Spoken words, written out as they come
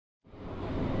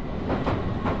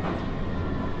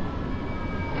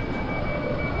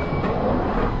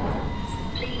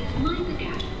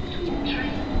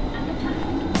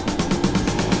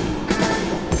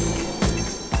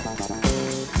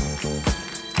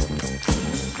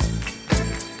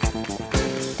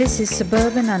This is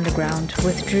Suburban Underground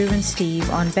with Drew and Steve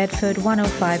on Bedford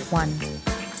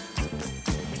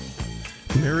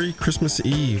 105.1. Merry Christmas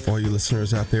Eve, all you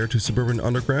listeners out there to Suburban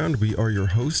Underground. We are your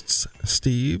hosts,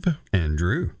 Steve and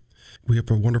Drew. We have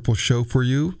a wonderful show for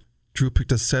you. Drew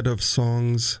picked a set of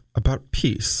songs about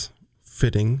peace,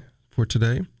 fitting for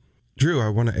today. Drew, I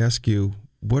want to ask you,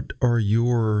 what are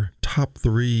your top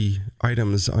 3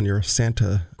 items on your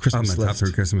Santa Christmas list? On my top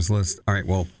 3 Christmas list? All right,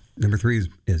 well, number 3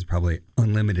 is probably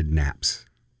unlimited naps.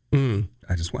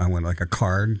 I want like a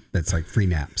card that's like free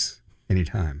naps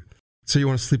anytime. So you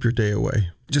want to sleep your day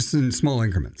away? Just in small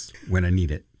increments when I need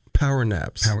it. Power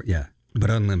naps. Yeah, but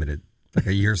unlimited. Like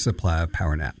a year's supply of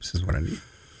power naps is what I need.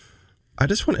 I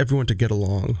just want everyone to get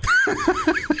along.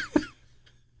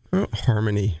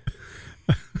 Harmony.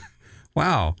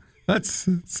 Wow, that's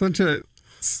such a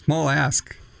small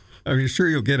ask. I mean, sure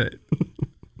you'll get it.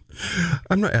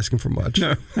 I'm not asking for much.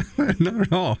 No, not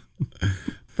at all.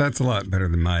 That's a lot better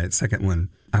than my second one.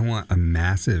 I want a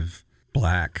massive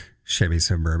black Chevy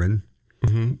Suburban,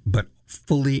 but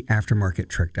fully aftermarket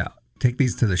tricked out. Take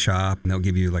these to the shop and they'll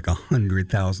give you like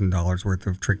 $100,000 worth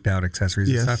of tricked out accessories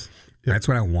and stuff. Yep. That's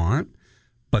what I want.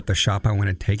 But the shop I want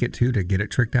to take it to get it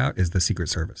tricked out is the Secret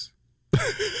Service.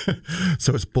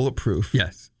 So it's bulletproof.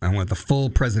 Yes. I want the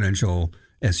full presidential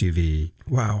SUV.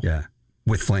 Wow. Yeah.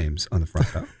 With flames on the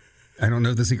front though. I don't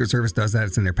know if the Secret Service does that.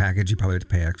 It's in their package. You probably have to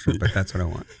pay extra, but that's what I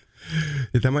want.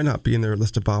 That might not be in their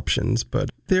list of options,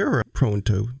 but they're prone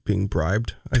to being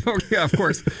bribed. Oh, yeah, of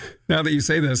course. Now that you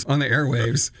say this on the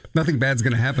airwaves, nothing bad's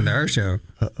going to happen to our show.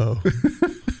 Uh-oh.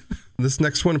 This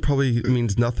next one probably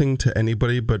means nothing to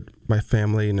anybody but my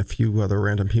family and a few other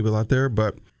random people out there,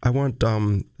 but I want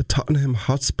the Tottenham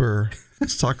Hotspur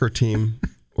soccer team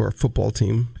or football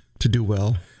team to do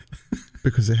well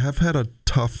because they have had a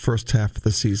tough first half of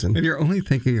the season. And you're only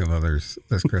thinking of others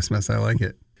this Christmas. I like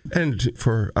it. And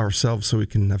for ourselves so we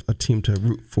can have a team to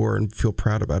root for and feel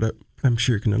proud about it. I'm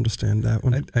sure you can understand that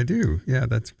one. I do. Yeah,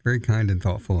 that's very kind and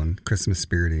thoughtful and Christmas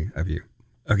spirity of you.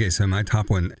 Okay, so my top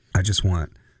one, I just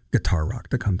want guitar rock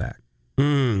to come back.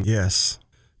 Yes,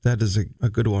 that is a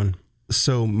good one.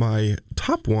 So my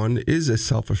top one is a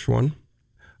selfish one.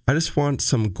 I just want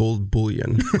some gold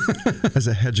bullion as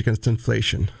a hedge against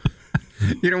inflation.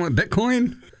 You don't want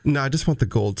Bitcoin? No, I just want the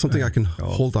gold, something I can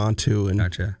hold on to and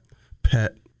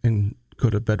pet and go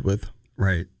to bed with.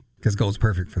 Right, because gold's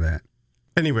perfect for that.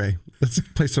 Anyway, let's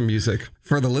play some music.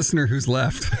 For the listener who's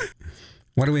left,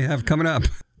 what do we have coming up?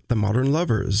 The Modern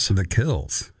Lovers. The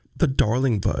Kills. The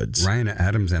Darling Buds. Ryan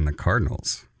Adams and the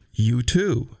Cardinals.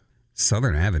 U2.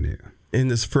 Southern Avenue. In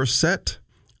this first set,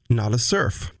 Not a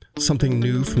Surf. Something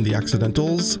new from the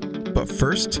Accidentals. But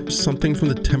first, something from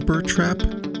the Temper Trap.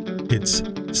 It's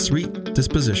Sweet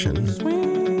Disposition.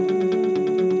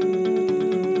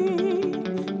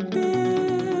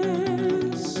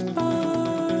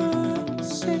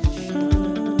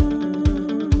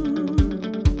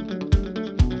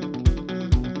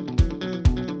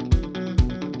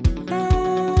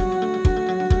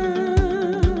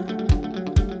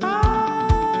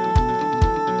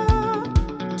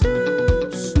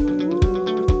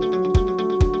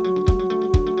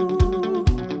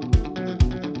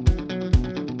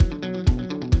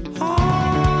 Oh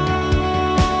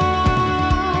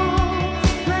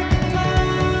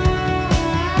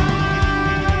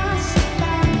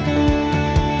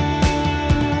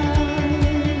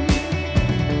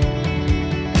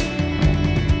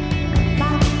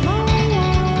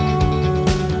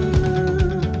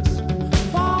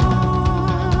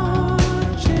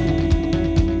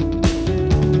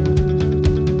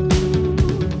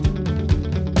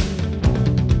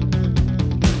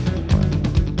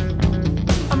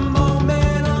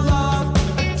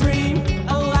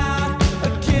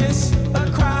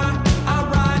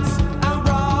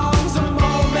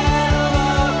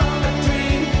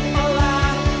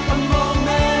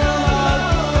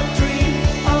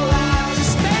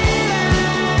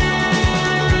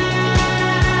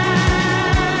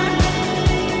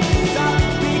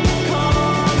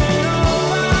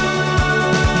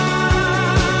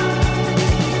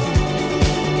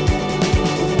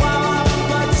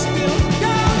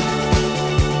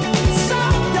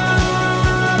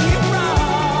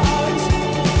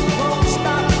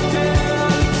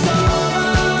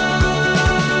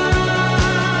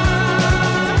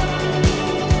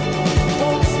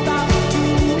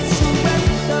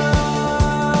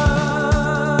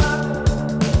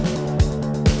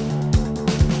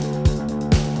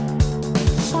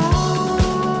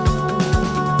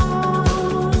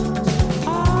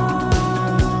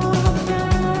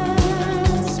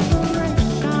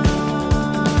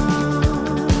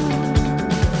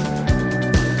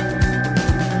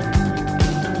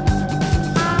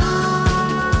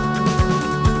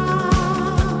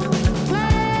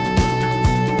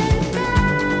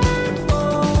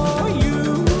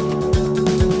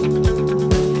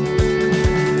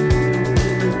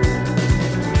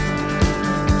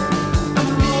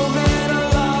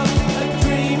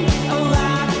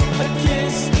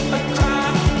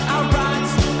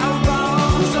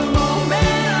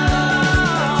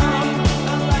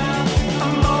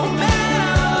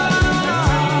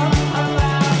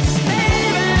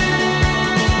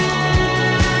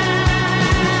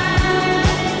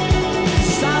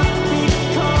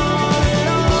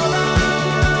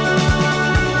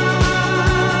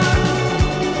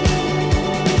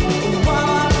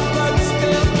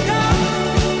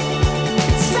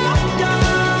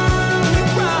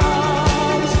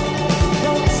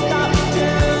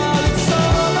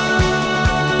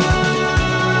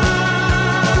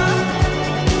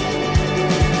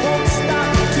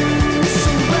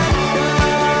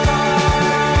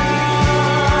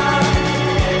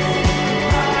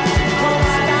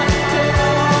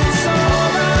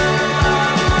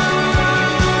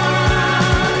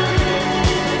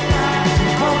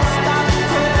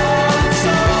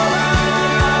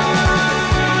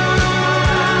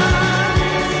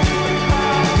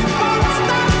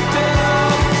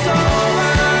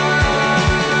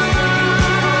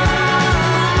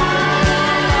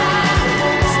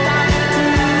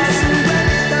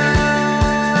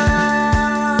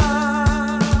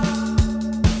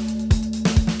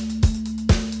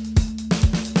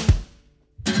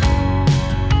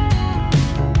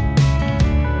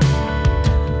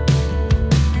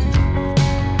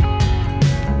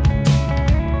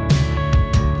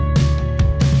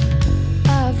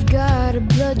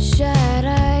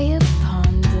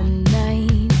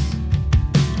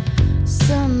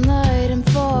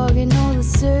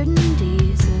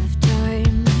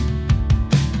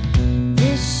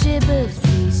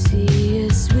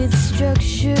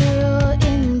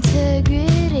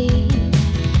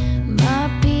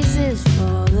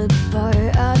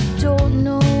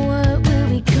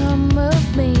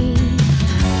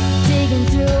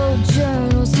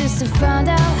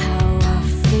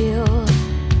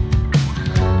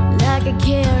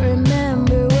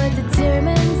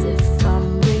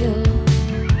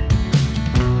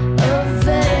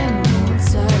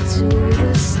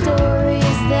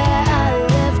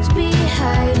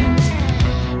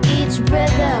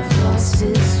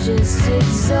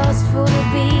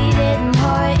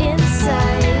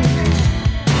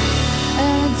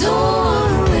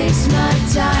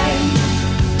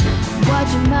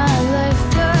watching my life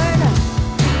burn up.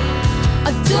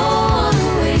 I don't wanna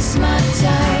waste my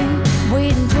time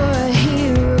waiting for a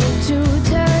hero to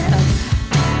turn up.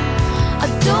 I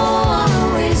don't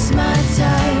wanna waste my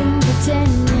time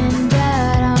pretending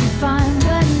that I'm fine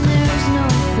when there's no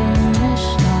finish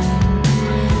line.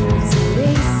 It's a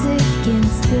race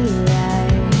against the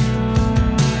light.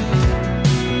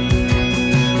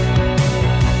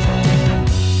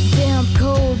 Damp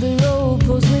cold, the road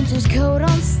pulls winter's coat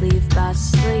on sleeve by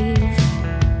sleeve.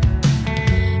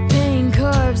 Pain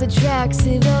carves the tracks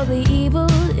of all the evil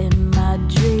in my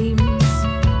dreams.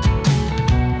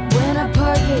 When I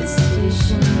park at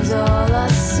stations, all I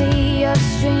see are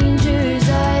strangers'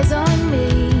 eyes on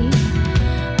me.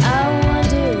 I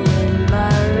wonder when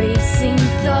my racing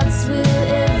thoughts will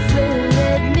ever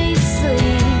let me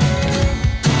sleep.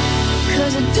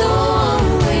 'Cause I don't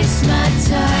wanna waste my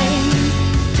time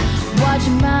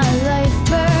watching my life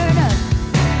burn up.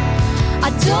 I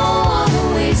don't wanna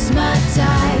waste my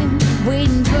time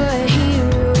waiting for a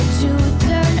hero to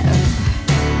turn up.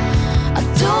 I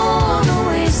don't wanna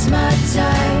waste my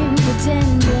time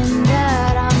pretending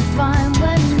that I'm fine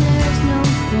when there's no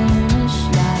finish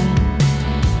line.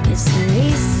 It's a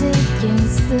race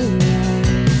against the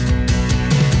light.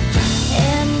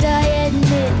 And I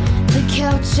admit the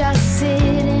couch I sit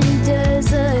in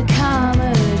does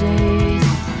accommodate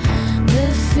the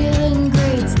feeling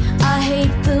great. I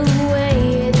hate the way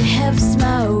it hefts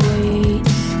my weight.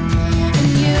 And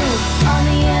you on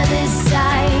the other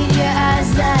side, your eyes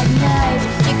that knife,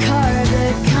 you carve the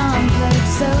complex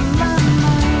of my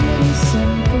mind in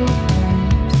simple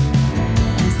terms,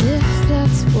 as if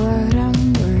that's what I'm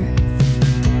worth.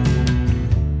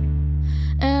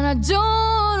 And I don't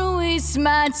wanna waste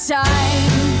my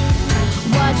time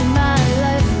watching my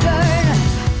life burn up.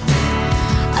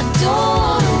 I don't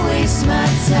wanna waste my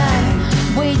time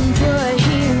waiting for a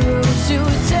hero to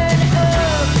turn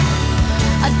up.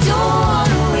 I don't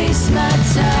wanna waste my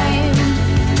time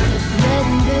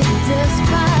letting the dust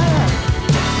pile up.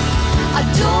 I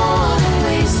don't wanna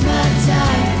waste my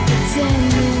time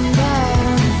pretending that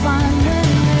I'm fine when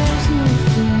there's no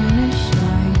finish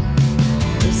line.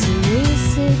 It's a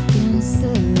race against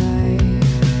the light.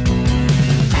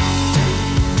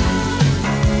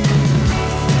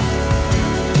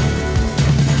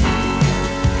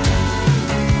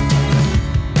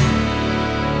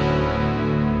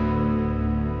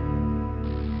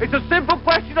 It's a simple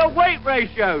question of weight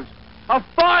ratios. A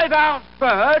 5-ounce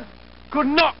bird could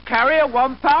not carry a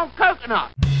 1-pound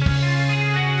coconut.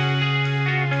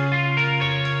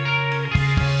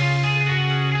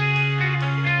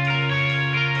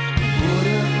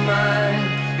 Wouldn't mind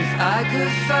if I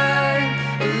could find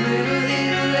a little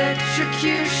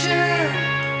electrocution.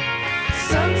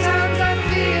 Sometimes I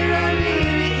fear I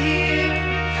need it here.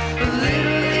 A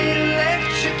little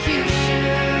electrocution.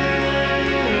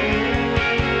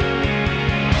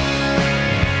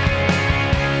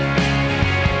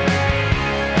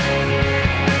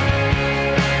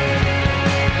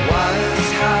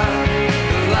 Wires hot,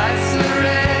 the lights are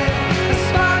red, a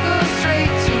sparkle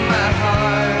straight to my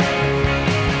heart.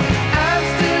 I'm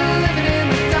still living in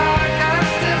the dark, I'm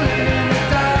still living in the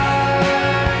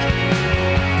dark.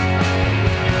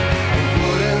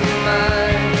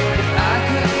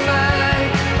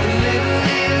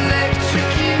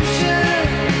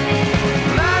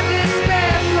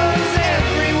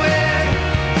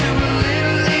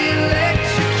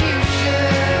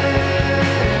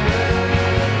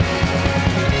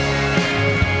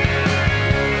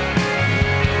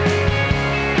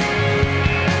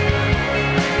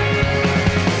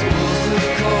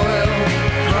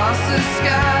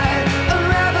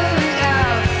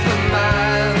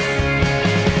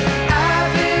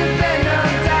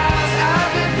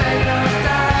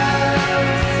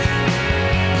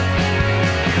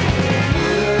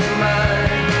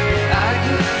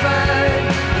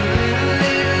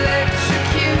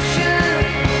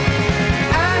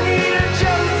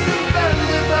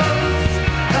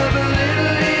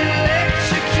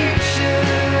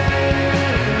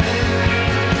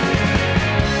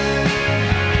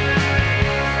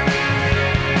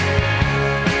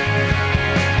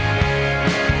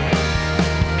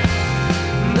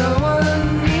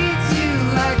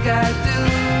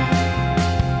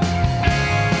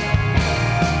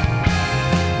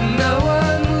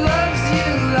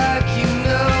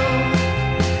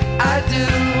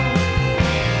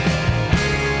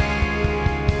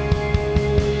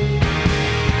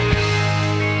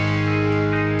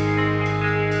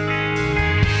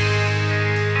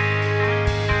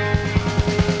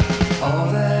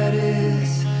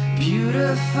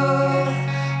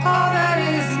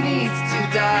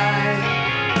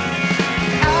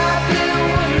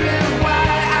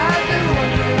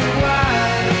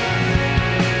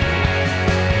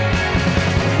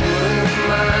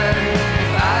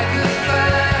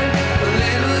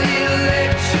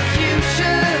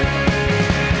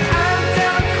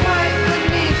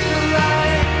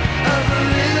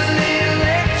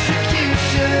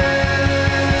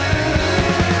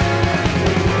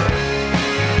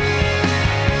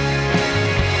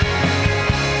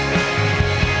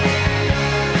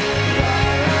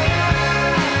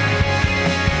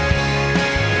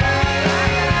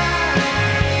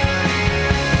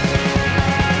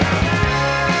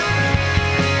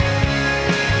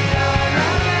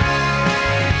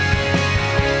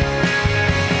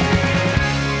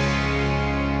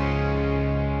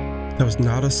 was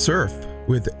Nada Surf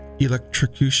with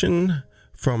Electrocution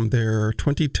from their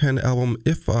 2010 album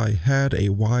If I Had a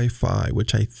Wi-Fi,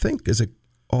 which I think is a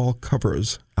all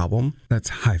covers album. That's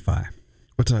hi-fi.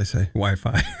 What did I say?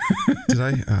 Wi-Fi. Did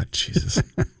I? Ah, Jesus.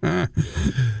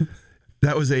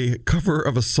 That was a cover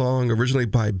of a song originally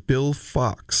by Bill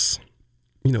Fox.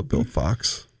 You know Bill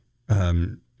Fox?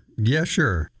 Yeah,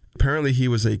 sure. Apparently he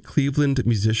was a Cleveland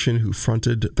musician who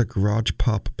fronted the garage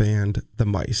pop band The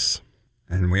Mice.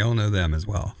 And we all know them as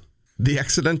well. The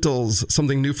Accidentals,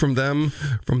 something new from them.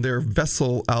 From their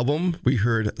Vessel album, we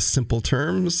heard Simple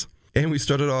Terms. And we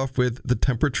started off with The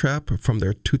Temper Trap from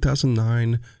their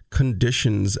 2009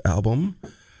 Conditions album,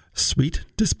 Sweet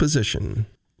Disposition.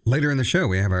 Later in the show,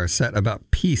 we have our set about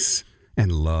peace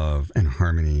and love and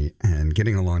harmony and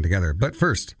getting along together. But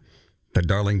first, the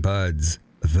Darling Buds,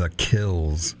 The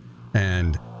Kills,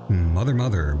 and Mother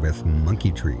Mother with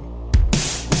Monkey Tree.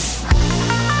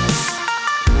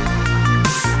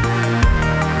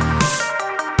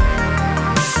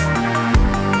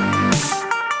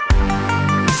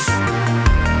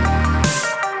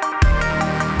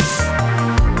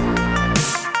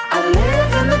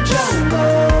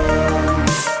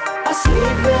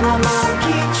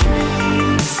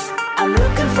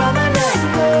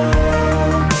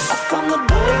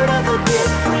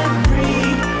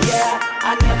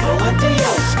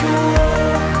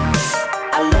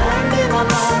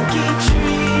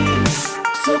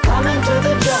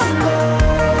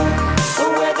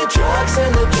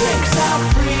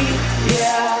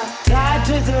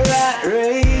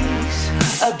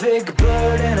 Big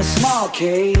bird in a small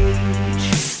cage.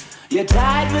 You're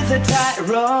tied with a tight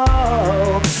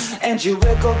rope, and you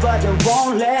wiggle but you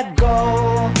won't let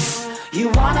go. You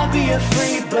wanna be a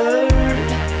free bird,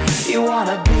 you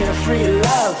wanna be a free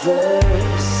lover.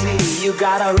 See, you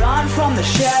gotta run from the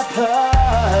shepherd.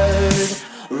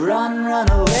 Run, run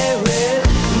away with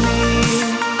me.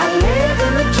 I live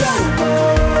in the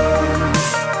jungle,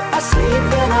 I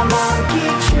sleep in a monkey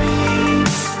tree.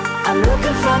 I'm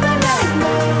looking for the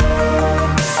nightmare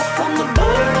from the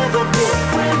bird of a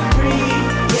different breed.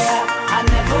 Yeah, I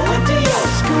never went to your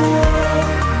school,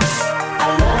 I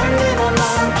learned in a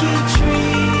monkey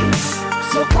tree.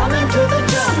 So come into the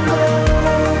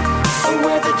jungle,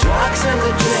 where the drugs and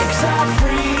the drinks are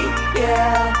free.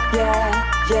 Yeah, yeah,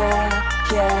 yeah,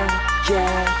 yeah,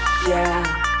 yeah, yeah.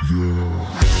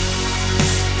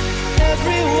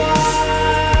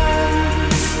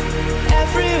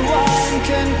 Everyone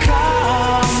can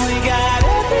come. We got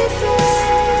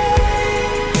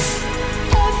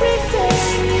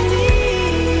everything you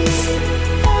need,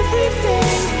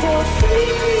 everything for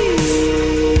free.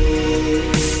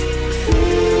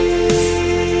 Free,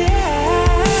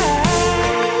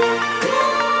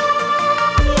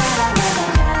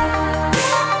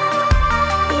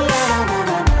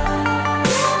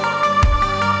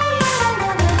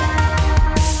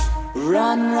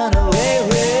 Run, run away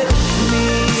with me.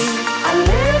 I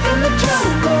live in the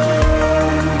jungle,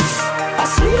 I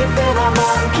sleep in a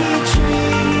monkey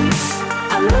tree.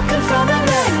 I'm looking for the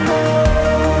rainbow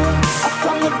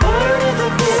from the bird of a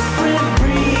different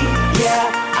breed. Yeah,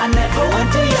 I never went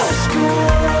to your school,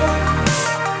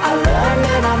 I learned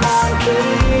in a monkey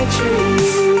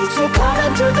tree. So come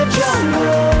into the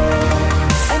jungle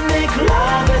and make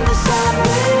love in the sun.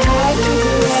 Tied to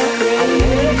the red rays,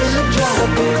 in the jungle,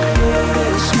 big bird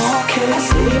in a small cage. I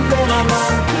sleep in a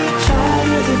monkey, tied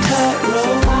with a tight rope.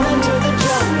 So come into the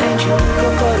jungle and you go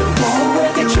but it won't.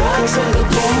 Where the drugs and the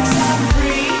gangs are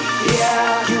free.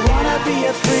 Yeah, you wanna be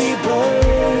a free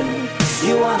bird,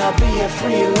 you wanna be a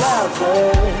free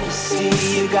lover. See,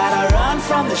 you gotta run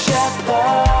from the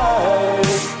shepherd.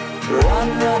 Run,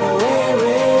 run away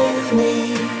with me.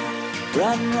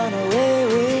 Run, run away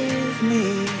with me.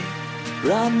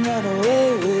 Run, run away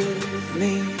with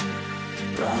me.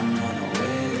 Run, run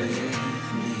away with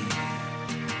me.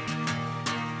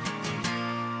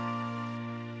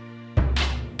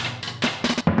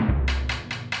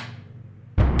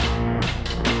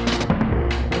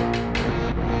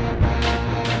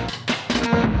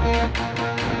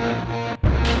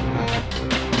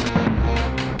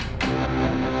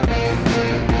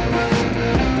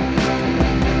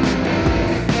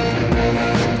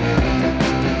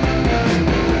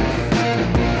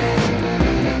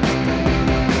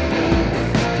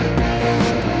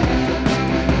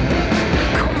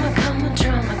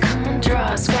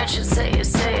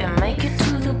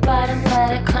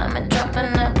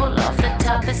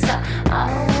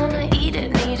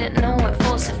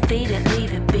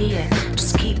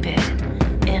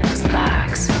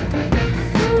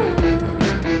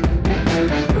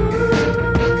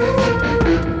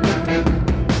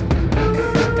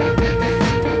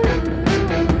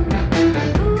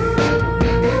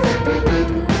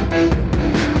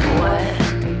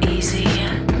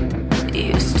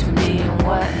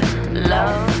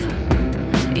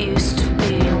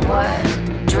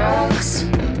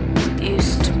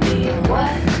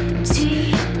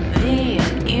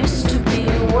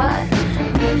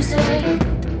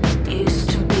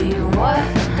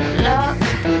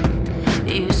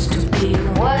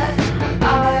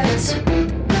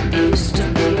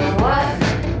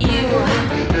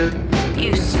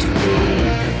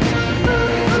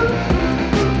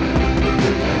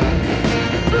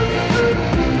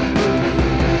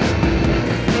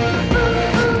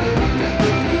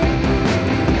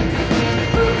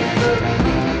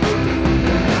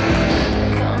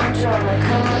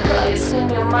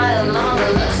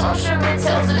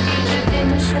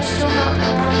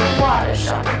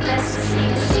 Best to see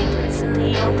the secrets in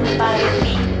the open by your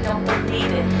feet. Don't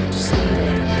believe it, just leave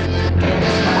it in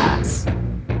its box.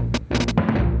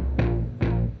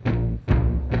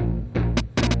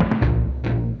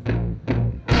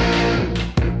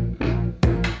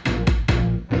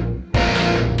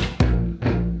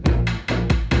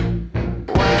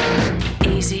 What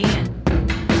easy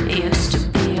used to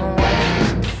be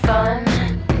what fun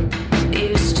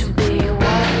used to be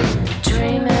what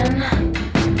dreaming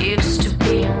used to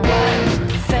be what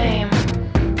fame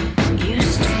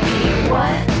used to be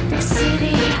what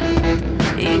city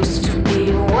used to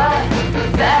be what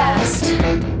fast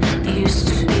used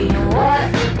to be what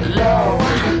low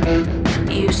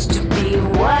used to be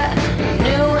what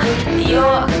New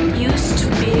York used to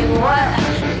be what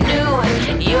New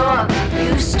York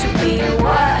used to be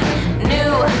what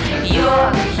New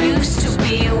York used to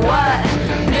be what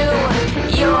New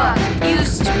York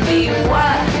used to be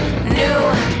what New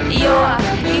York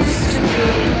used to be.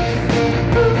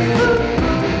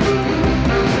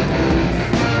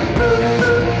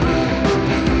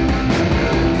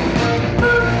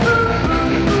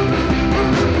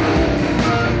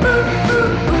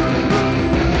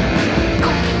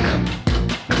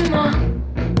 Come on.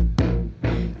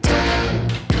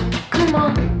 Come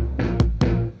on.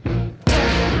 Tell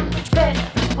me how much better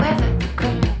the weather, the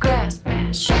green grass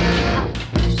patch, show me how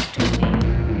it used to be.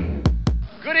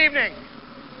 Good evening.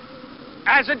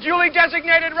 As a duly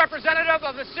designated representative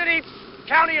of the city,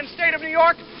 county, and state of New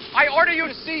York, I order you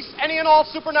to cease any and all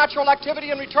supernatural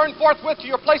activity and return forthwith to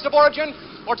your place of origin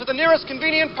or to the nearest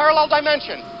convenient parallel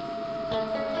dimension.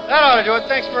 That ought to do it.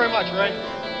 Thanks very much, Ray.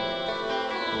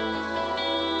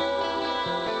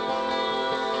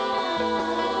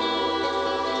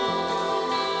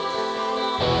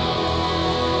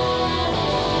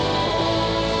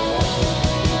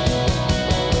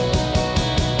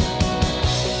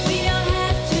 We don't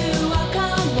have to walk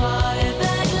on water,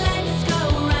 but let's go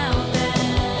round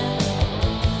there.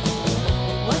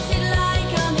 What's it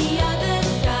like on the other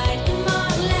side? Come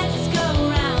on, let's go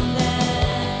round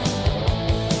there.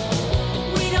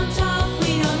 We don't talk,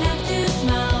 we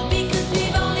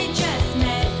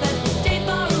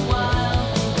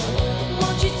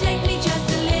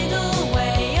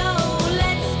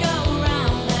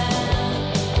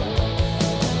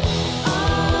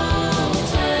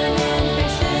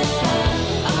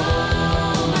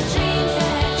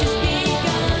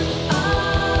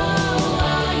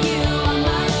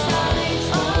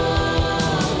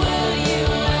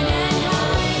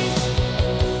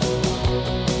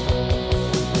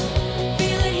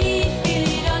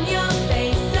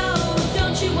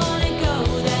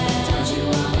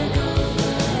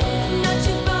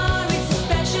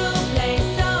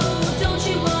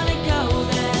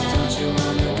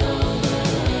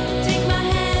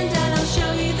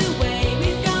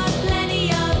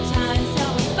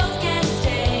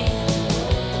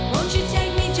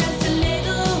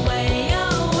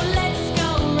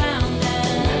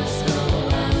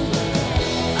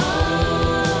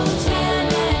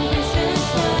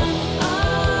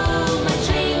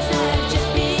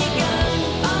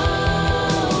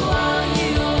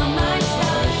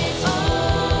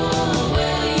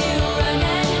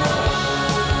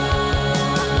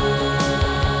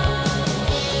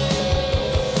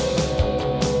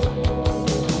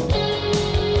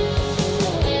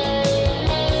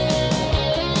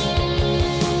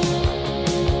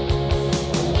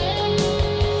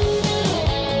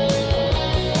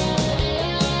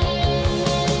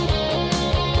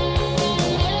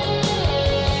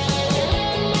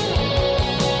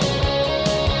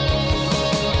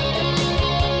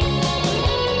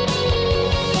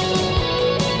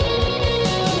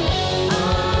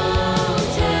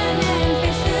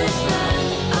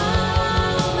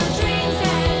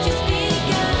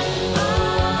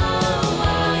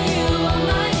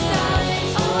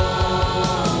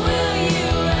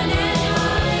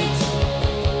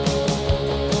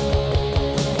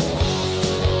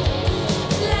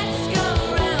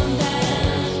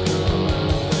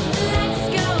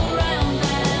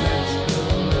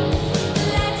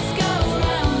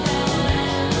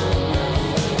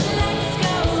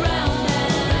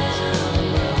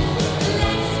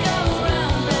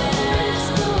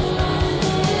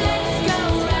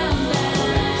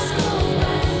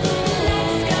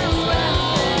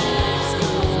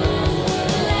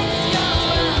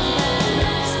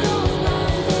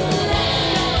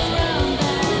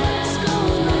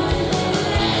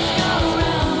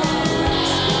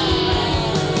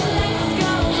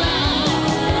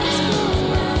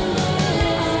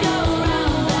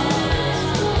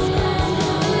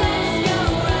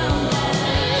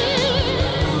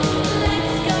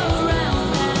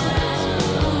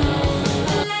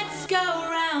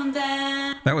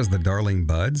That was the Darling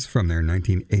Buds from their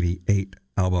 1988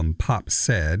 album Pop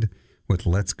Said with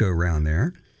Let's Go Round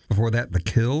There. Before that, The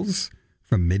Kills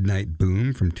from Midnight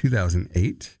Boom from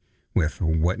 2008 with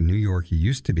What New York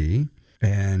Used to Be.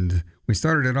 And we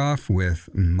started it off with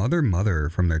Mother Mother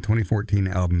from their 2014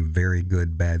 album Very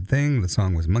Good Bad Thing. The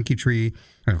song was Monkey Tree.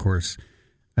 And of course,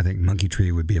 I think Monkey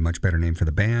Tree would be a much better name for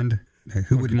the band.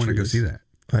 Who wouldn't want to go see that?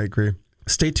 I agree.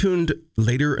 Stay tuned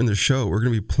later in the show. We're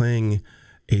going to be playing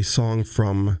a song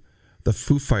from the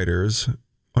Foo Fighters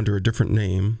under a different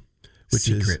name, which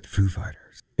Secret is Foo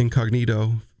Fighters.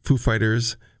 Incognito Foo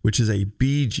Fighters, which is a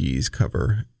Bee Gees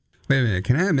cover. Wait a minute.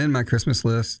 Can I amend my Christmas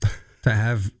list to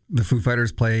have the Foo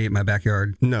Fighters play My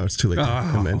Backyard? No, it's too late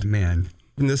to amend. Oh, man.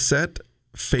 In this set,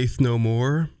 Faith No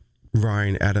More,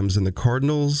 Ryan Adams and the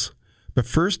Cardinals. But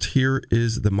first, here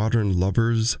is the Modern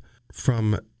Lovers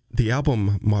from the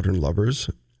album Modern Lovers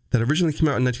that originally came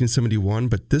out in 1971,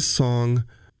 but this song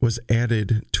was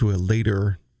added to a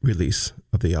later release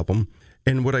of the album.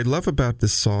 And what I love about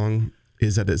this song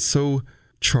is that it's so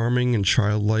charming and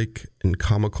childlike and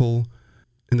comical.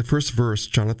 In the first verse,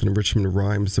 Jonathan Richman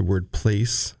rhymes the word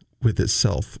place with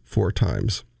itself 4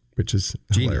 times, which is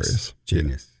hilarious.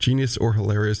 Genius. Genius or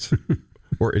hilarious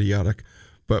or idiotic.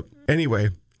 But anyway,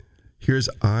 here's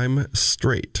I'm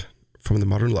Straight from the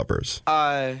Modern Lovers.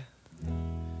 I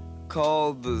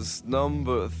called this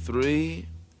number 3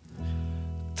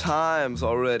 times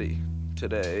already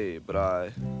today, but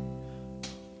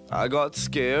I got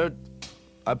scared.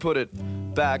 I put it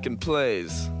back in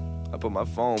place. I put my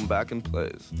phone back in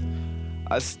place.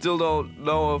 I still don't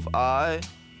know if I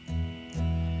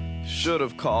should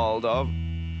have called up.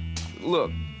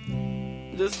 Look,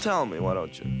 just tell me, why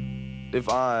don't you, if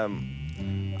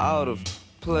I'm out of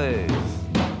place.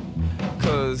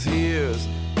 'Cause here's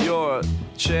your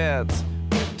chance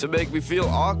to make me feel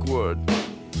awkward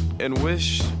and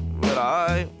wish that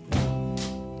I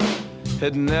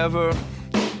had never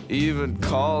even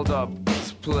called up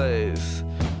this place.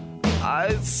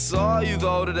 I saw you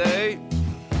though today,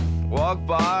 walk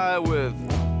by with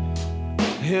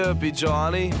hippie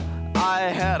Johnny. I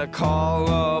had to call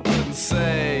up and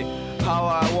say how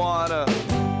I wanna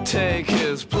take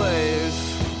his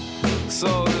place.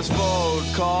 So this phone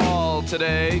call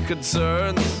today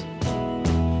concerns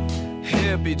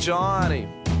hippie Johnny.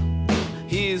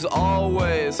 He's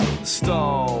always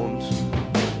stoned.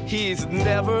 He's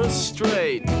never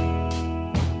straight.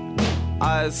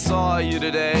 I saw you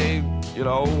today,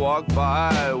 walk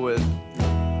by with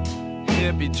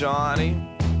hippie Johnny.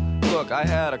 Look, I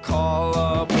had to call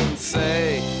up and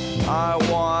say I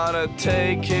wanna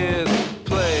take his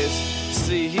place.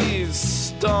 See, he's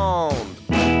stoned,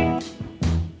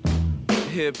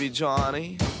 hippie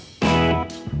Johnny.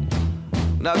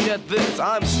 Now get this,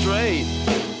 I'm straight,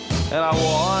 and I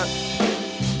want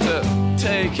to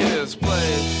take his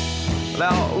place.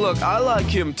 Now look, I like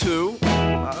him too.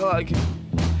 I like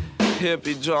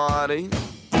hippie Johnny.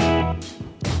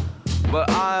 But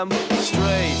I'm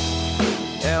straight,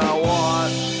 and I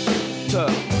want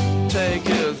to take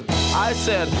his. I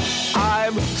said,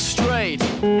 I'm straight.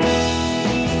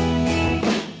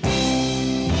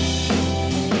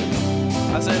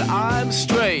 I said, I'm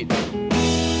straight.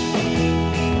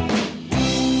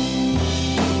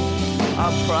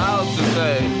 I'm proud to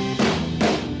say.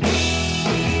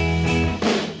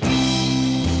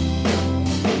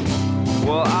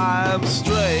 Well, I'm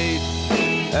straight,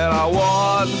 and I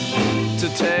want to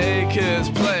take his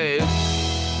place.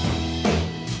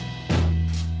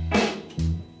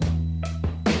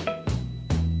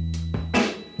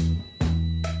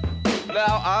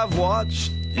 Now I've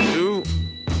watched you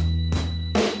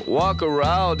walk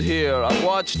around here. I've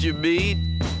watched you meet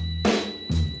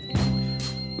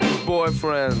these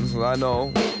boyfriends, I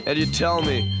know, and you tell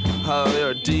me how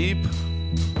they're deep.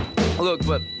 Look,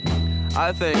 but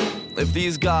I think if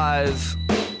these guys,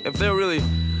 if they're really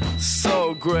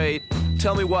so great,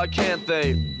 tell me why can't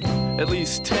they at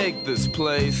least take this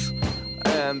place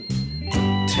and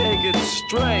take it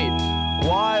straight?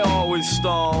 Why always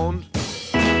stoned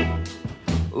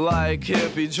like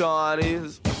hippie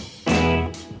Johnnies?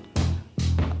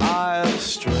 I'm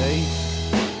straight,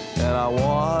 and I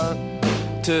want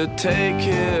to take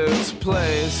his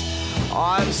place.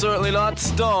 I'm certainly not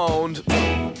stoned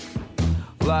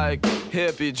like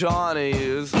hippie Johnny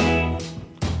is.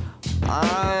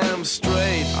 I'm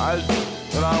straight,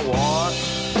 and I want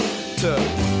to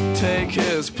take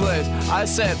his place. I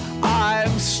said,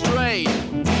 I'm straight.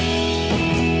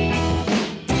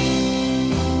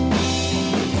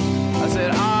 I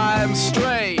said, I'm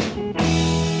straight.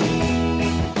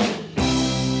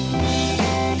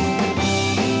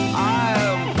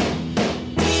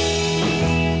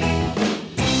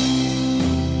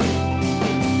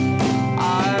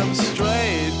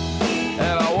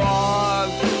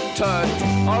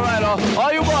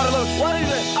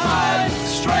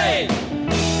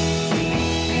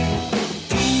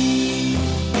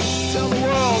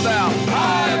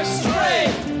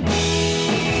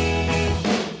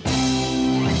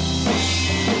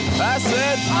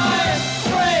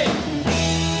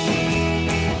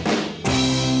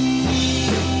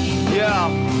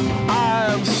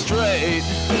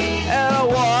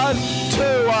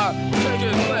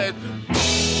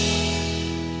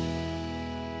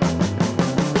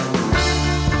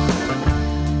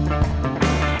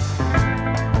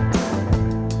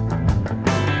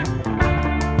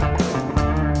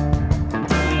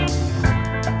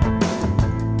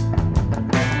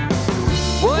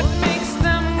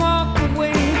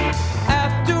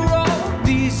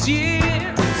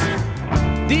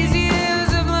 These years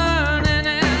of learning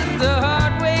and the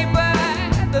hard way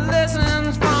back, the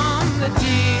lessons from the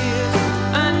tears.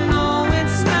 I know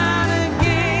it's not a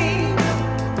game,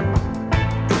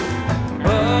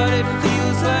 but it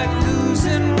feels like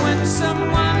losing when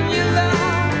someone you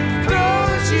love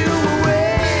throws you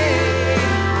away.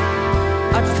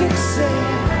 I'd fix it.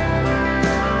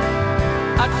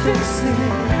 I'd fix it.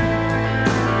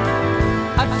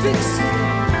 I'd fix it.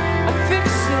 I'd fix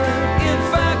it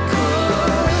if I could.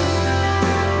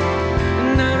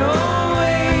 And I'd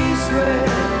always win.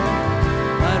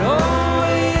 I'd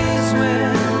always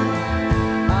win.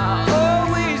 I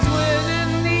always win in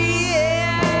the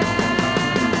end.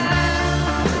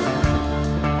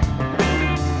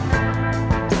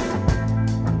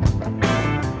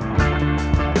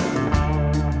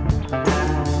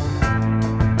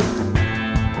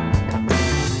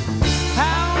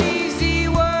 How easy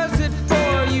was it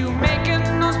for you making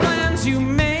those plans you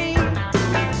made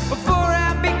before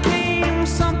I became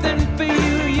something for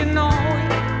you, you know,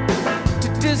 to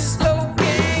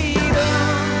dislocate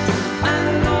them? I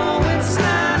know it's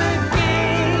not a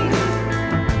game,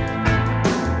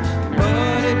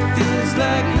 but it feels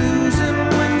like losing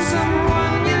when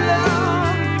someone you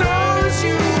love throws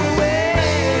you away.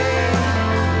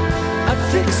 I'd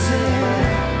fix it.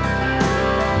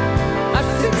 I'd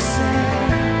fix it.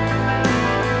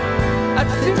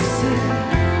 I'd fix it.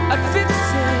 I'd fix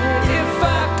it if I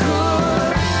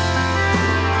could.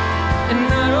 And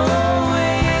I'd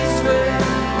always win.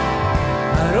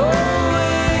 I'd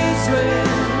always win.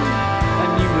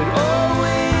 And you would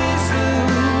always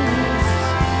lose.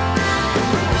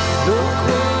 Look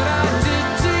what I did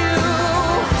to you.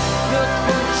 Look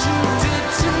what you did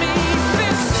to me.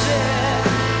 Fix it.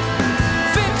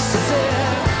 Fix it.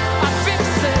 I'd fix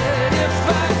it if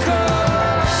I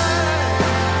could.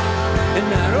 And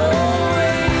I'd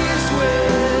always win.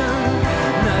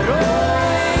 And I'd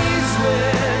always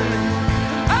win.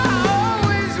 I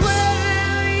always win,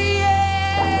 yeah.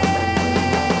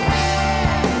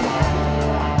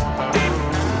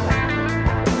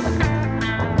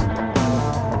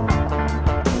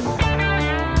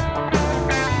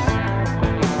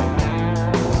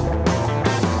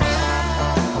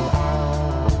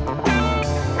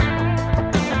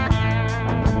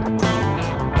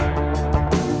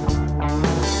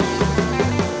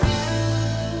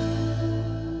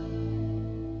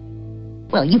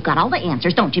 Well, you've got all the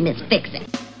answers, don't you, Miss Fix-It?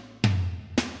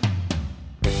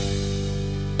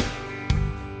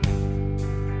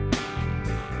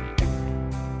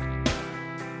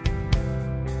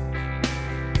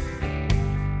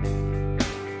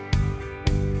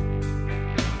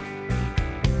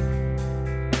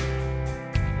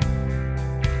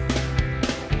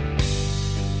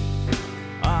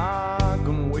 I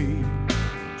can wait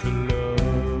to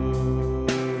love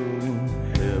in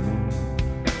heaven.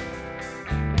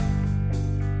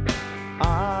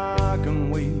 I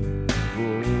can wait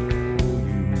for you.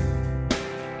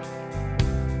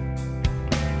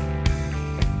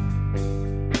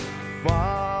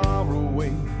 Far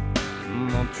away,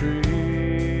 I'll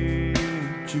treat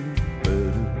you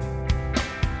better.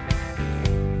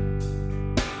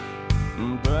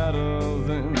 Better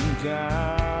than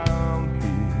down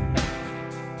here.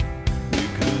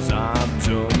 Because I've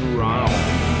done wrong.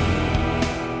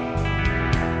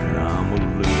 And I'm a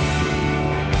little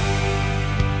afraid.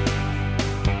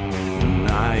 And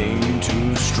I ain't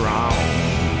too strong.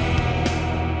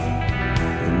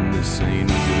 And this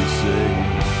ain't easy to say.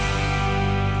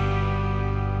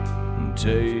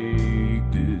 Take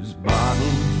this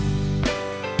bottle.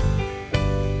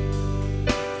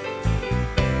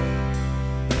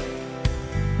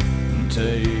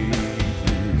 Take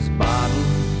this bottle.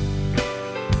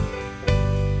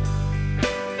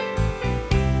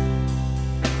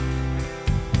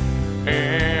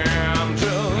 And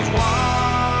just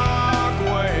walk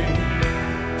away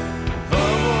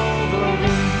from all the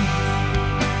room.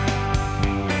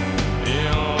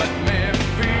 And let me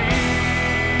feel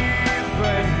the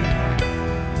pain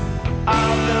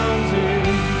I've done to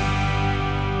you.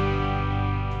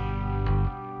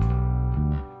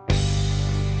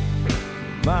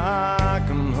 I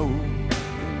can hope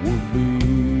we'll be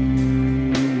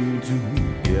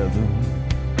together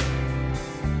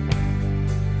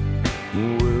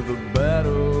with a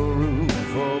better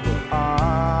roof over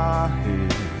our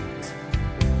heads.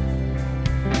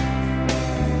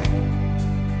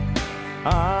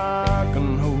 I can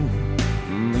hope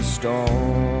the stormy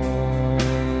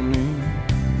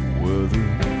weather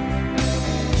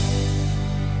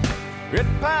it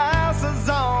passes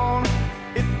on.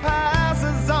 It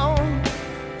passes on,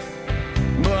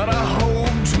 but I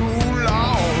hope too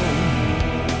long.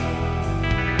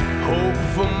 hope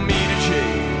for me to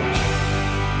change,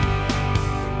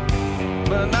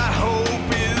 but that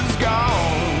hope is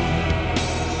gone.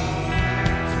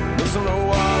 So listen to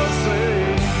what I say.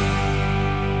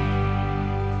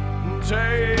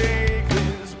 Take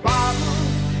this bottle,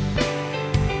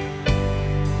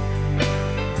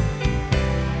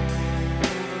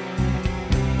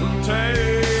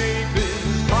 take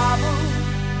this bottle,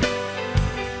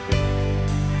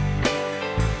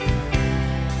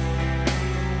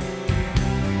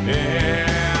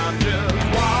 and just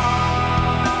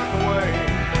walk away.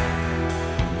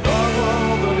 The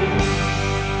world that is,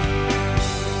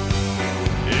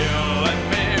 yeah, let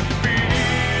me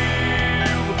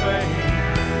feel the pain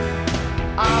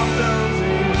I'm done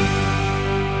seeing.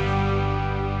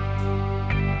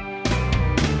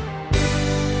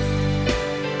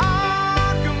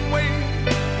 I can wait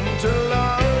until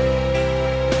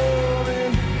love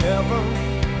in heaven.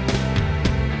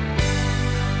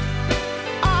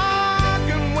 I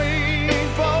can wait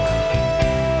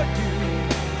for you.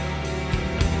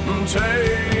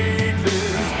 Take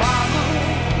this bottle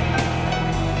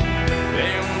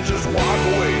and just walk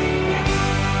away.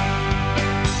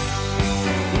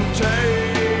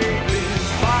 Take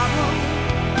this bottle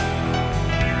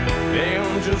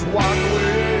and just walk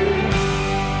away.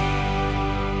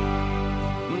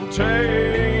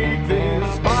 Take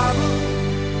this bottle.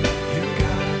 You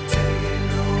gotta take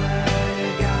it away. You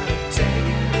gotta take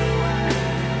it away.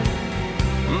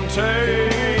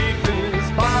 Take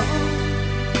this bottle.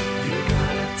 You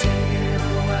gotta take it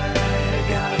away. You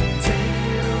gotta take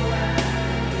it away.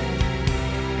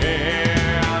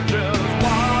 And just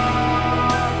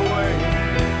walk away.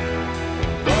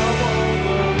 The world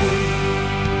of me.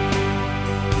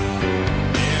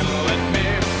 And let me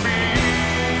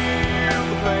feel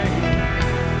the pain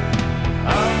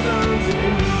I've done to you.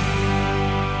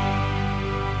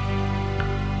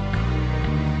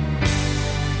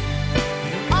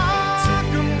 I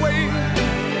can wait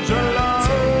till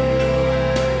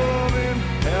love in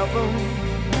heaven.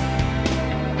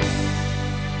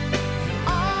 I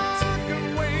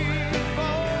can wait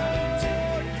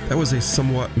for you. That was a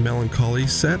somewhat melancholy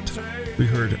set. We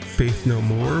heard Faith No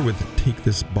More with Take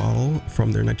This Bottle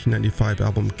from their 1995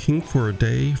 album King for a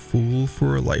Day, Fool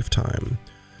for a Lifetime.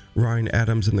 Ryan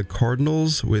Adams and the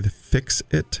Cardinals with Fix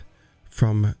It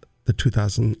from the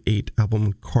 2008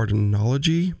 album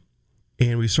Cardinology.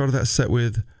 And we started that set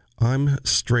with I'm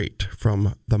Straight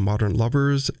from The Modern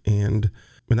Lovers. And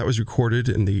when that was recorded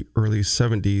in the early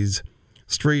 70s,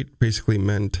 straight basically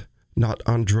meant not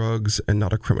on drugs and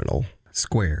not a criminal.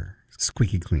 Square,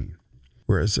 squeaky clean.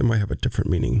 Whereas it might have a different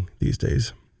meaning these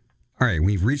days. All right,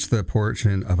 we've reached the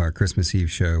portion of our Christmas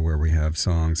Eve show where we have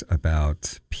songs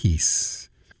about peace.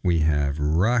 We have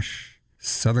Rush,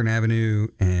 Southern Avenue,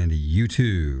 and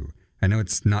U2. I know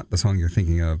it's not the song you're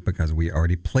thinking of because we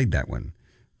already played that one.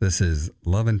 This is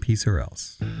Love and Peace or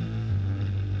Else.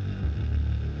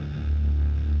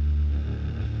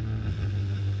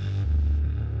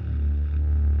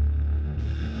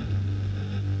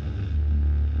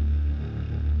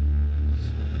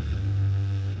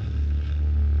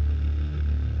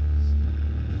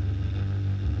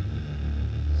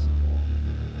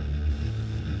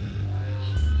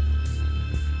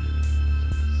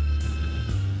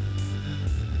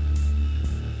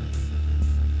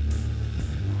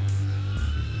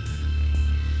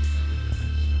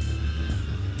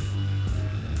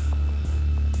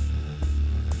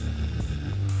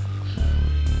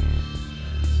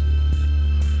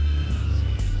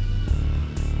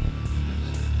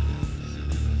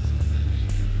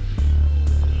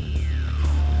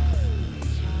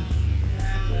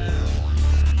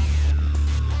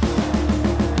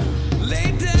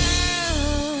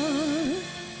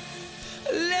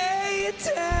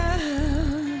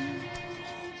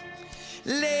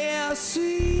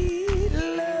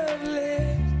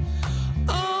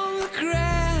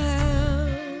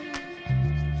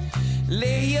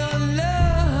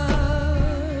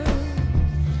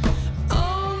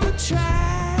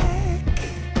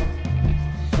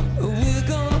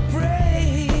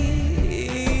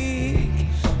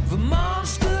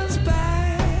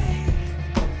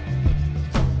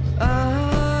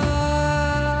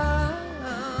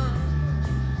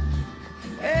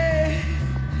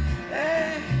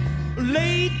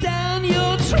 Lay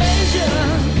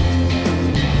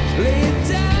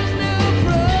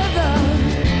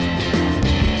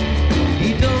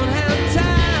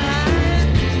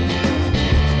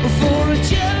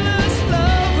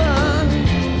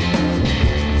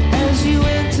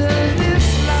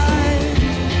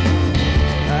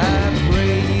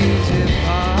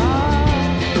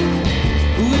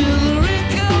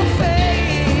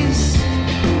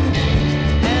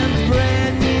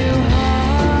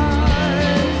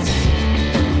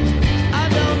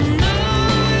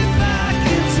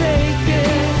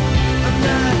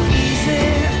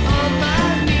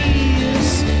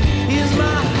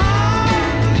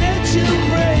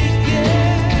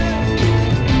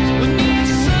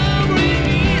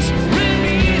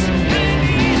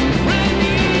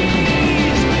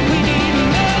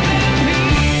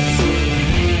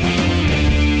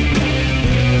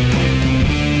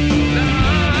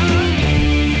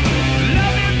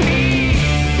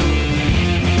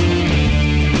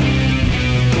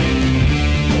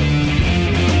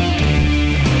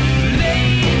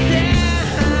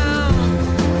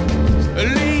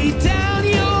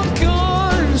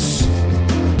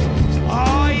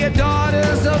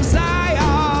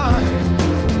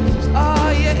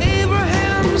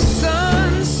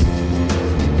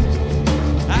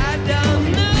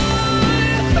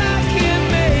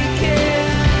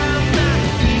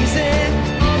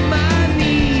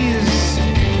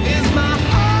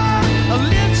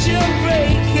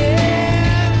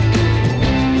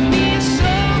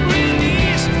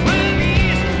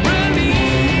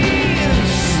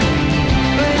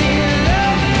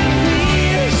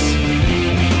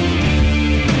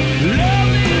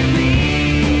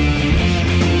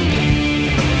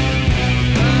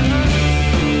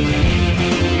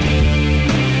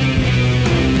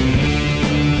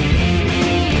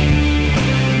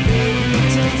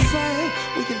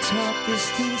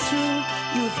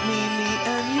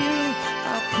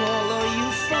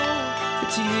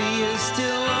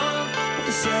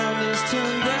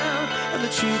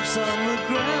the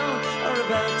ground are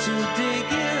about to dig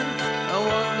in. I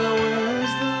wonder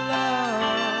where's the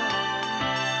love?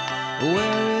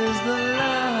 Where is the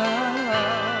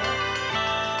love?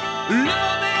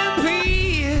 Love and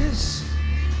peace.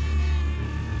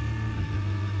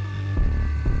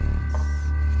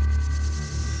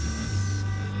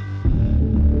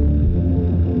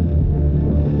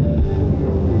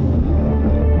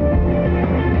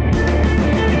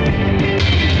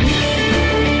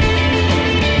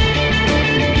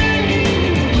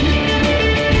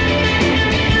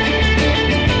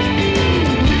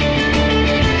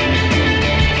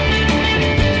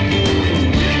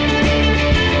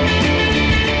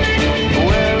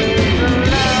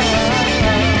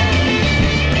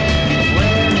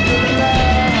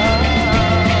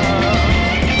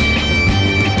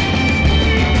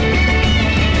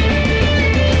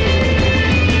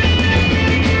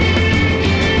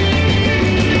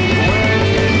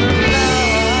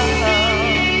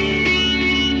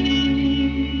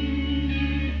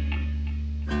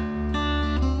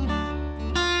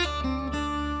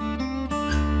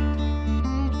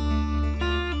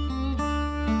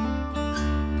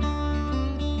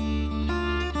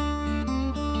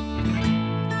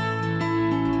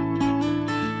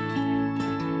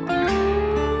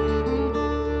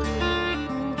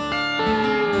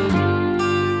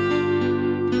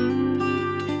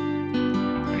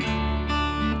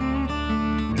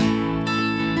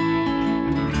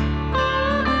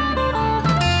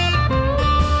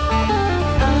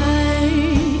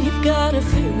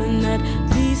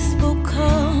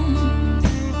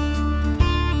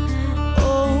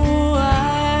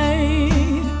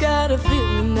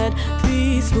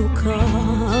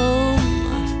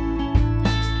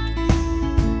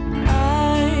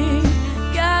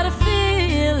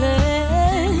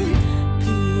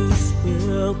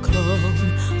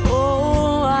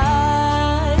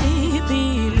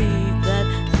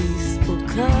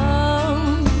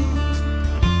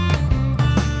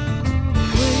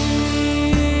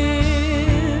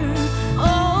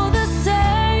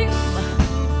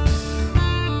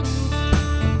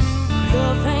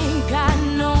 Love ain't got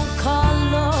no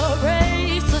color,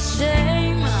 race or shade.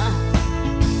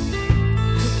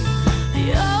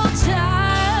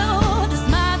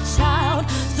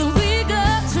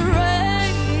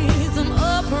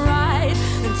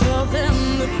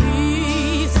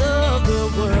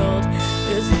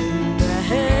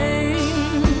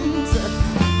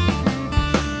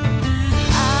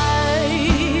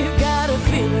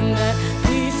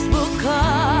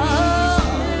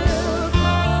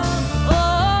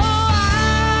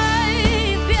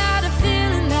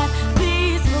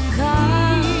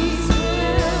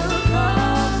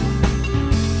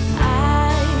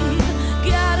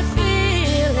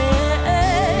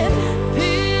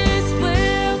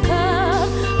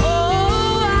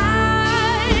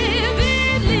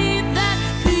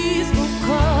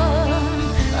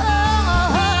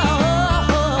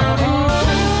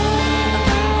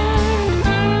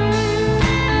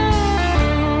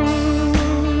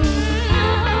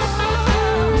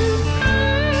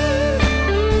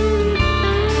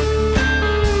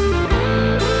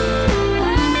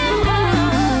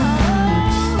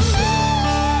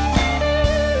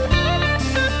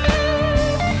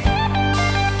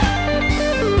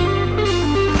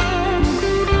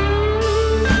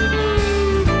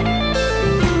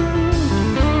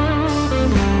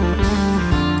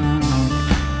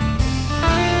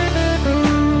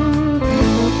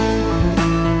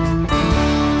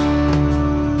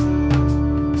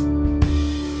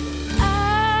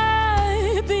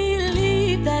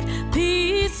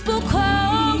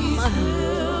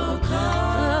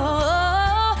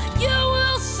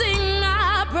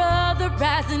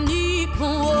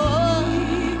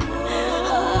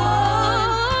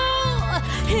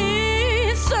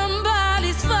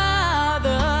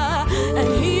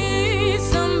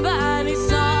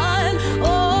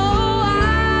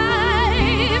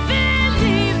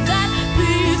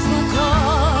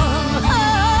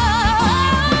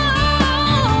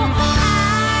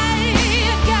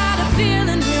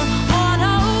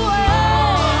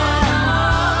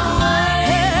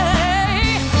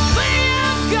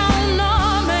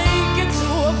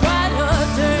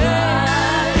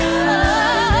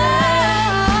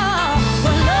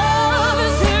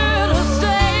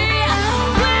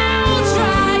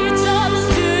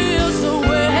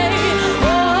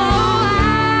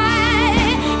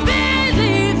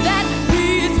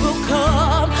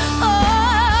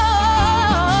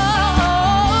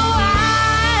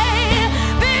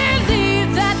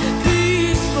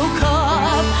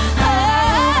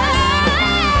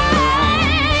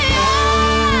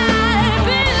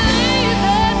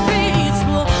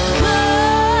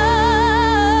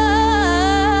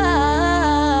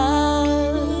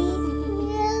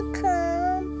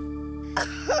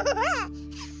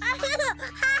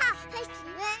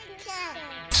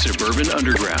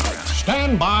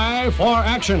 for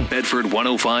action. Bedford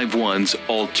 105.1's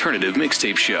Alternative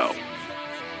Mixtape Show.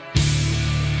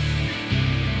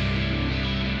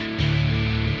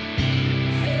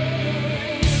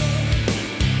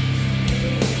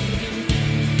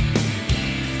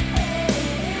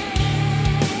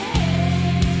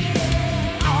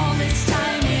 All this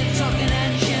time we're talking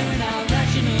and sharing our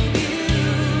rational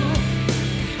view.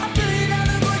 I believe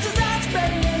other voices are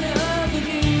spreading other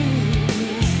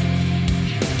views.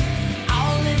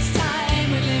 All this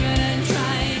time we're living and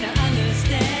trying to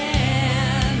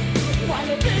understand.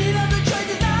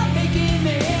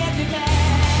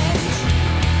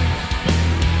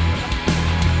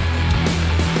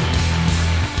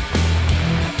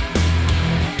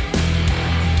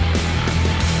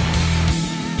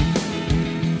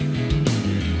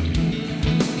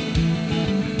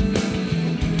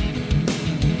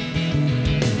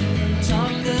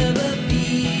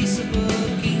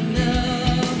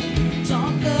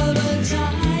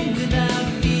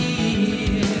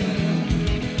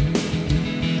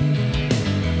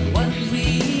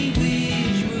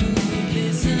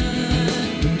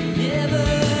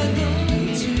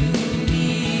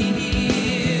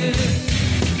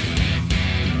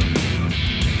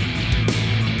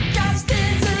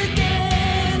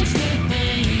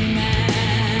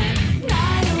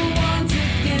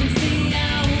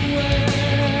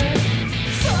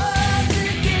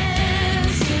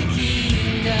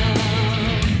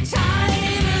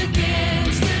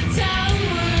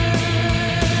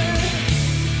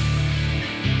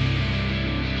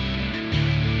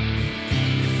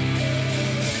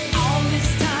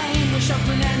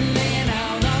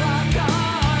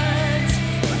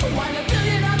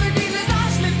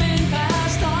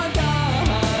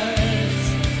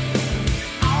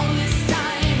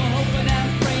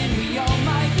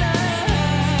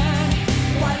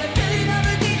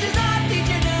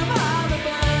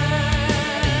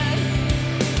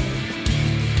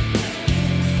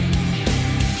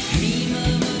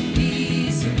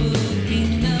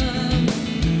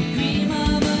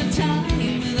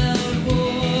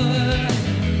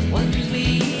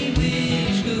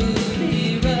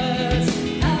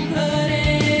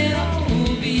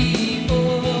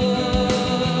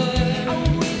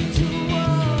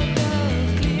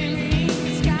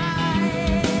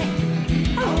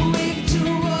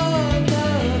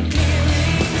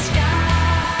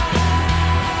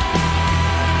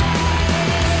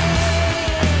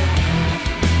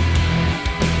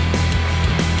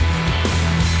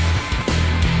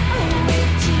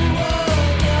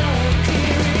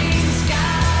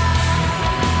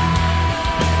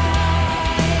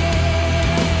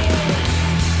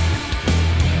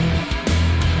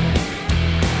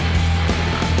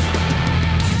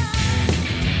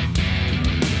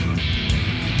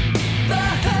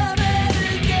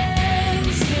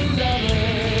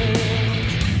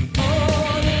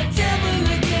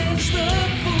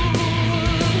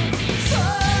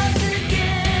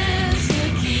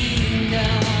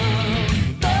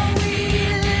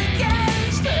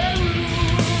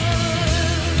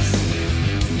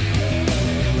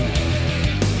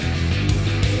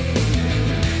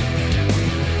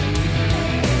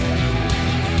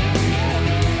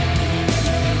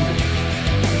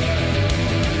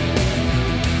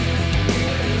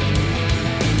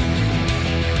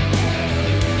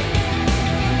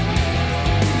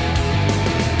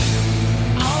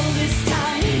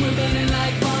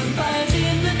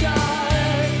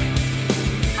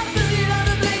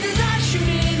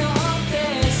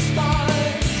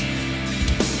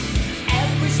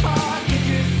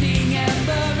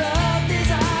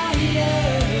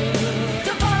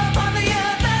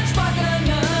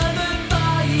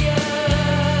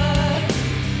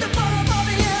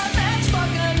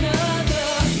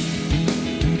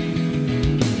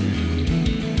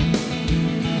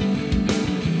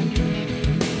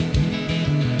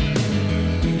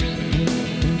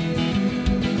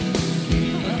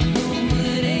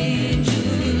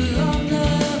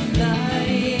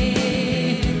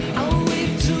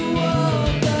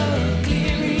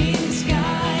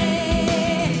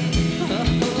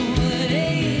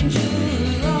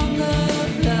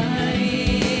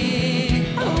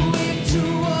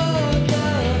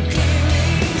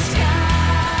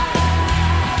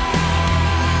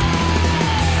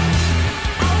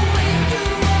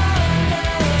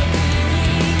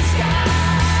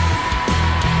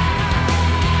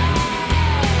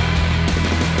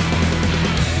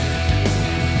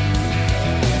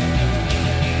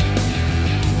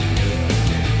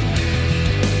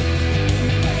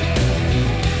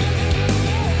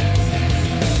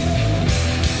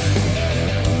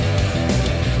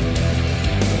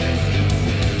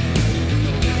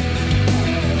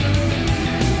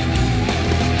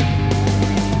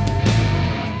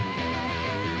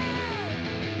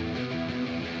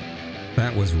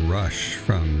 that was Rush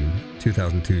from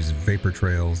 2002's Vapor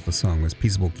Trails. The song was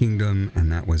Peaceable Kingdom, and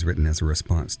that was written as a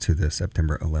response to the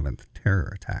September 11th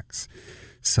terror attacks.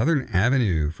 Southern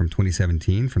Avenue from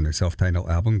 2017 from their self-titled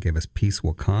album gave us Peace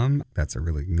Will Come. That's a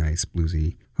really nice,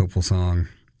 bluesy, hopeful song.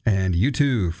 And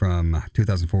U2 from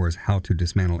 2004's How to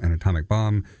Dismantle an Atomic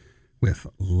Bomb with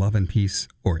Love and Peace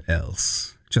or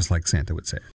Else, just like Santa would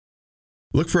say.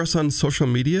 Look for us on social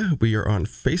media. We are on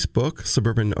Facebook,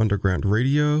 Suburban Underground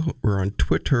Radio. We're on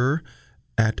Twitter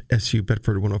at SU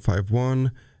Bedford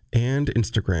 1051 and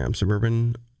Instagram,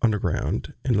 Suburban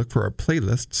Underground. And look for our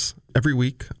playlists every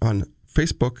week on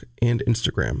Facebook and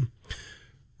Instagram.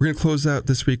 We're going to close out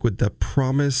this week with the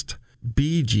promised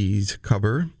Bee Gees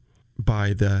cover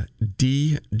by the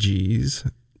DGs,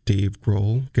 Dave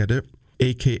Grohl, get it?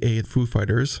 AKA Foo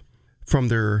Fighters, from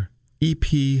their EP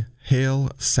Hail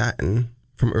Satin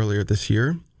from earlier this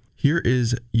year. Here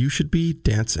is You Should Be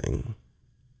Dancing.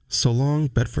 So long,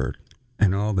 Bedford.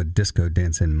 And all the disco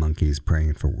dancing monkeys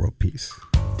praying for world peace.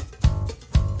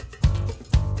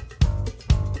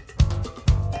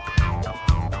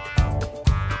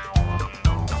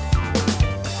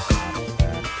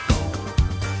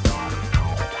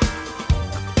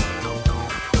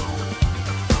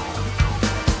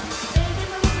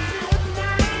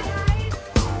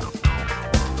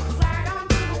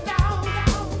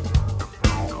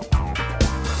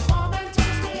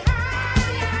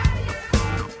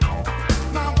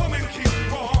 My woman keeps me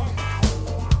warm.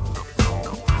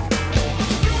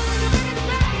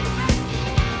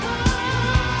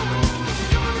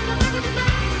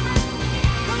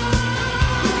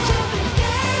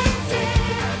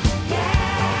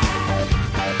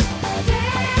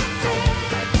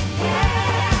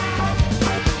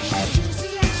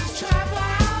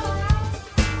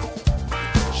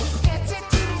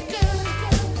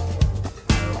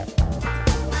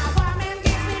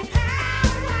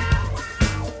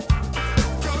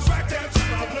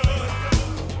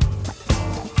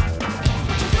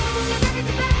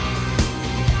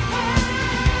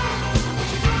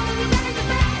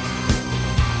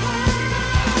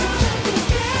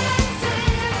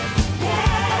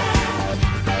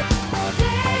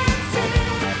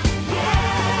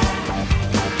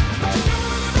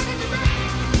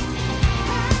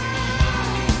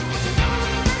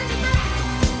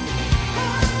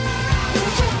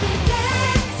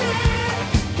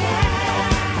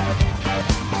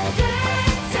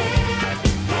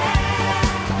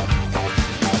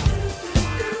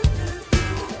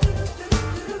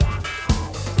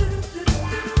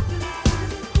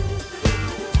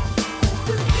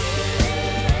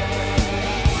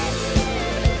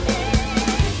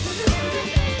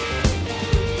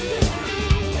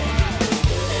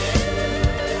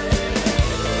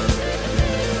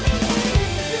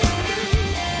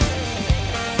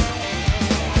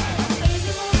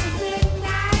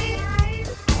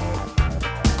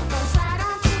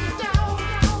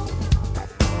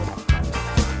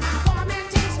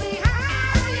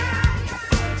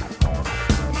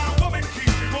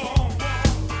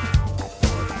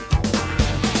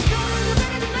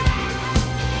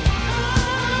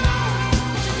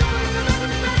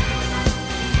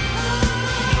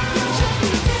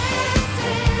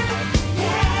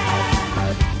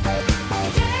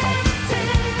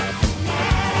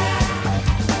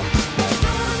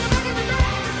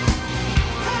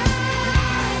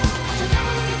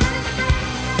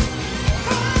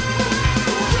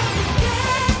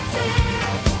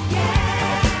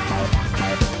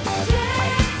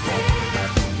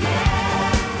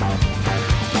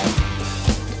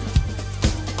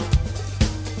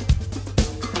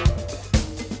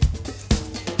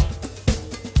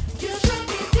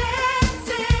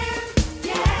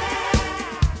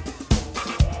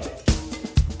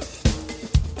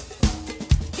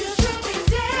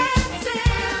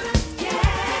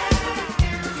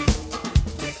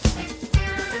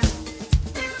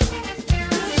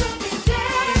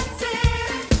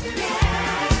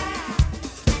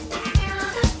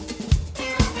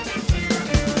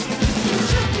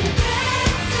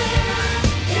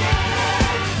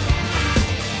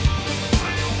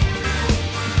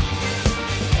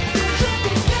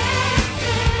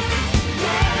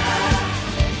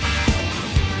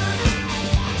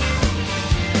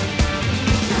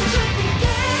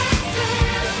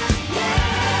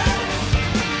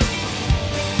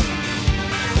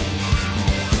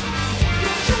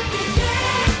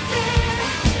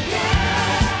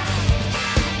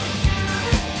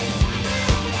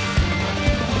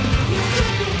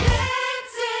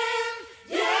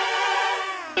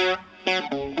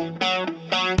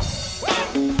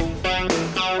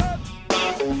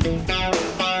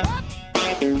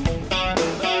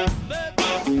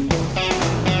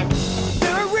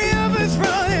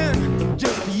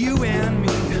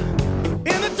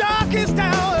 darkest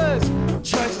hours,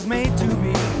 choices made to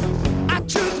be. I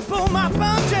choose to pull my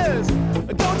punches.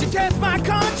 Don't you test my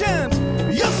conscience.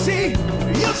 You'll see,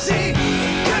 you'll see.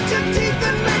 Cut your teeth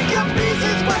and make your peace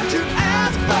is what you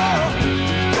ask for.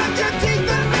 Cut your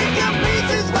teeth and make your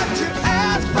peace is what you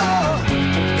ask for.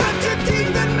 Cut your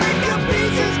teeth and make your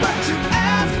peace is what you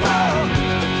ask for.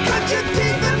 Cut your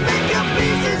teeth and make your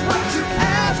peace is what you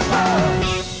ask for.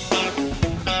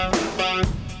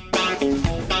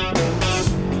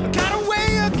 Got a way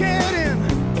of getting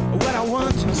what I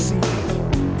want to see.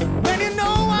 When you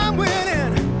know I'm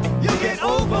winning, you'll get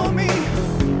over me.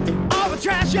 All the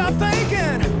trash you're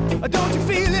thinking, don't you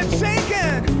feel it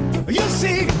sinking? You'll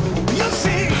see, you'll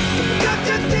see. Cut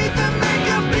your teeth and make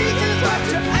your peace is what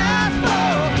you ask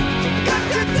for. Cut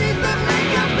your teeth and make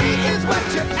your peace is what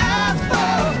you ask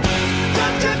for.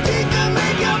 Cut your teeth and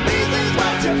make your peace is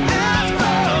what you ask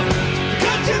for.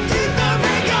 Cut your teeth and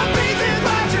make your peace is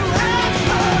what you ask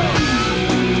for.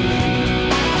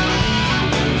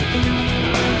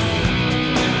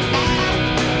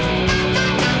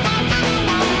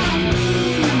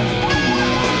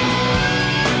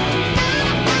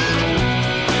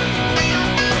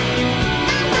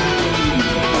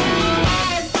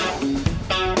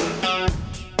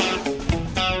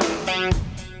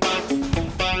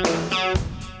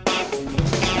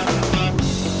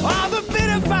 All the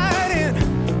bitter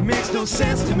fighting makes no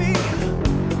sense to me.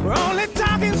 We're only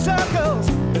talking circles,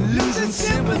 losing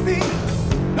sympathy.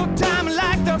 No time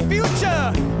like the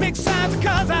future. Make signs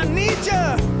cause I need you.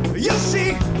 You'll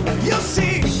see, you'll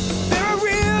see. There are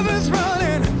rivers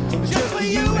running just for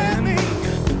you and me.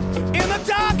 In the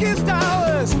darkest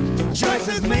hours,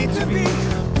 choices made to be.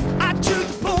 I choose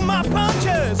to pull my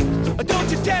punches. Don't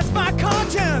you test my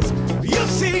conscience. You'll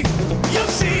see,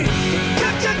 you'll see.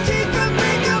 Cut your teeth and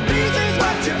make your peace is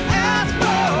what you ask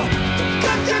for.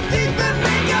 Cut your teeth and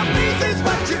make your peace is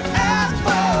what you ask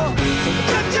for.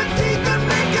 Cut your teeth and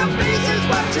make your peace is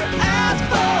what you ask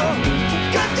for.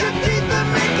 Cut your teeth and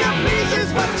make your peace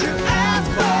is what you ask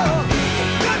for.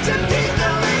 Cut your teeth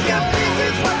and make your peace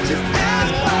is what you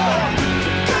ask for.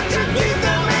 Cut your teeth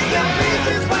and make your peace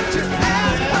is what you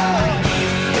ask for.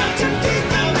 Cut your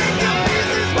teeth and make your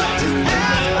peace is what you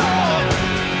ask for.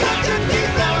 Cut your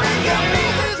teeth and make your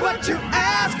peace is what you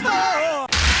ask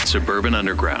for. Suburban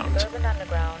Underground. Urban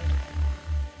Underground.